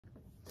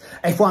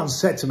F1's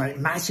set to make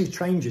massive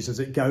changes as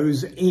it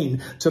goes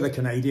into the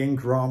Canadian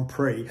Grand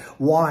Prix.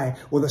 Why?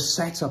 Well, the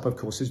setup, of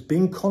course, has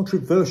been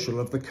controversial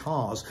of the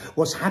cars.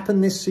 What's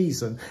happened this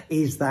season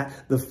is that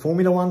the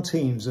Formula One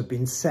teams have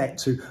been set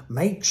to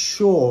make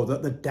sure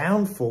that the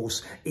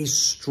downforce is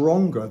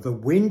stronger. The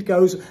wind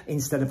goes,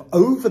 instead of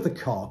over the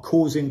car,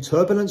 causing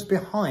turbulence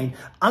behind,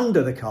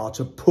 under the car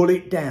to pull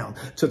it down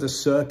to the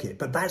circuit.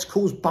 But that's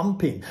caused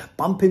bumping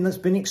that's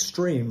been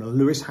extreme.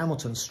 Lewis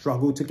Hamilton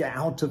struggled to get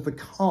out of the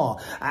car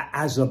at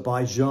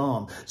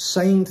Azerbaijan.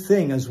 Same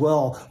thing as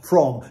well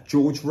from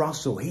George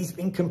Russell. He's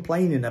been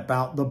complaining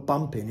about the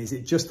bumping. Is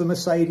it just the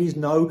Mercedes?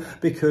 No,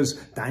 because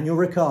Daniel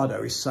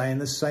Ricciardo is saying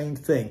the same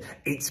thing.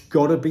 It's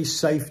got to be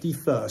safety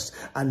first.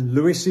 And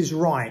Lewis is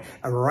right.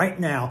 And right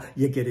now,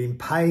 you're getting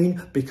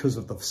pain because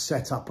of the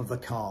setup of the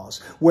cars.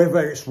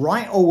 Whether it's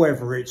right or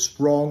whether it's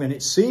wrong, and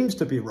it seems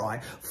to be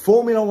right,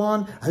 Formula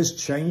One has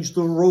changed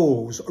the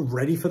rules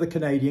ready for the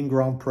Canadian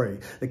Grand Prix.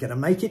 They're going to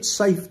make it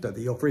safer.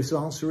 The obvious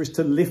answer is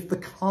to lift the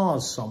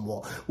cars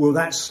somewhat. Will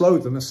that slow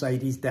the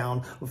Mercedes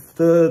down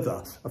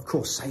further? Of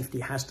course, safety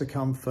has to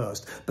come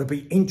first, but it'll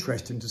be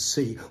interesting to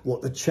see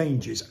what the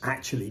changes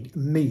actually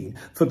mean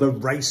for the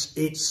race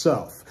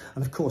itself.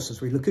 And of course,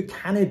 as we look at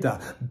Canada,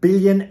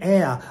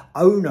 billionaire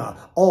owner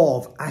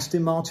of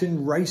Aston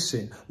Martin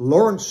Racing,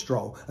 Lawrence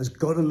Stroll, has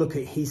got to look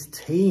at his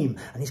team,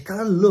 and he's got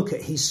to look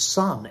at his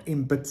son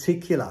in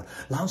particular.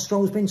 Lance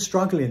Stroll has been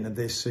struggling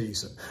this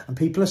season, and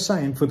people are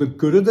saying for the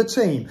good of the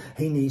team,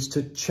 he needs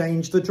to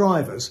change the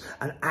drivers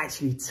and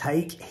actually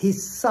take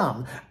his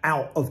son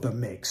out of the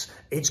mix.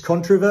 It's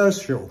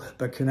controversial,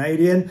 but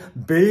Canadian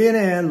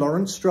billionaire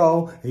Lawrence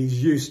Stroll,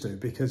 he's used to,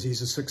 because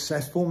he's a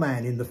successful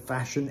man in the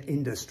fashion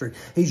industry.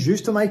 He's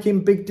used to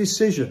making big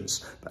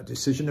decisions, but a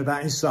decision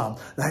about his son,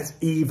 that's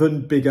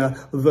even bigger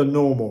than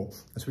normal.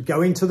 As we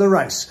go into the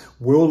race,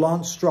 will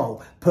Lance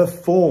Stroll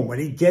perform? Will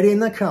he get in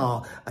the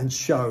car and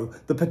show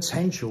the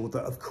potential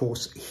that, of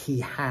course,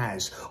 he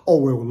has?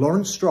 Or will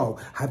Lawrence Stroll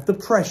have the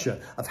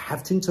pressure of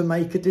having to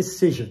make a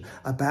decision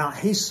about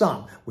his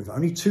son with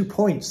only 2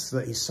 points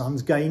that his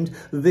son's gained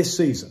this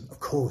season? Of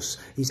course,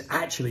 he's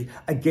actually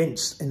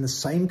against, in the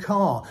same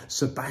car,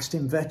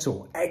 Sebastian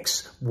Vettel,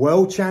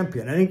 ex-world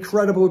champion, an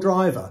incredible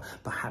driver.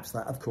 Perhaps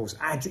that, of course,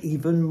 adds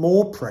even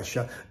more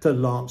pressure to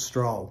Lance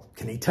Stroll.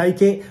 Can he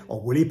take it, or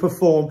will he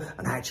perform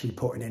and actually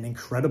put in an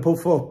incredible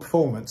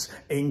performance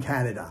in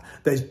Canada?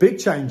 There's big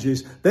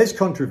changes, there's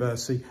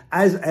controversy,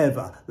 as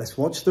ever. Let's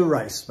watch the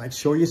race. Make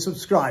sure you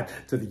subscribe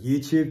to the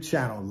YouTube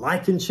channel,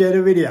 like and share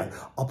the video.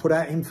 I'll put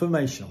out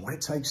information on what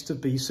it takes to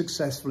be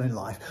successful in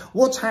life,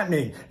 what's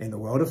happening in the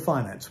world of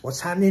finance, what's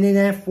happening in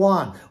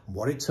F1,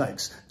 what it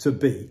takes to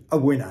be a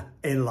winner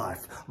in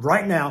life.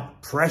 Right now,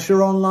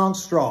 pressure on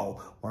Lance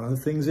Stroll. One of the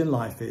things in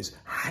life is,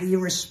 how do you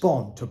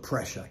respond to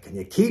pressure? Can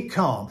you keep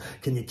calm?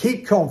 Can you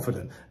keep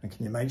confident? And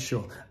can you make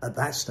sure at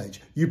that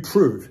stage you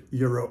prove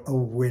you're a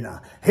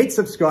winner? Hit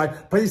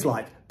subscribe, please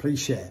like, please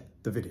share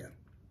the video.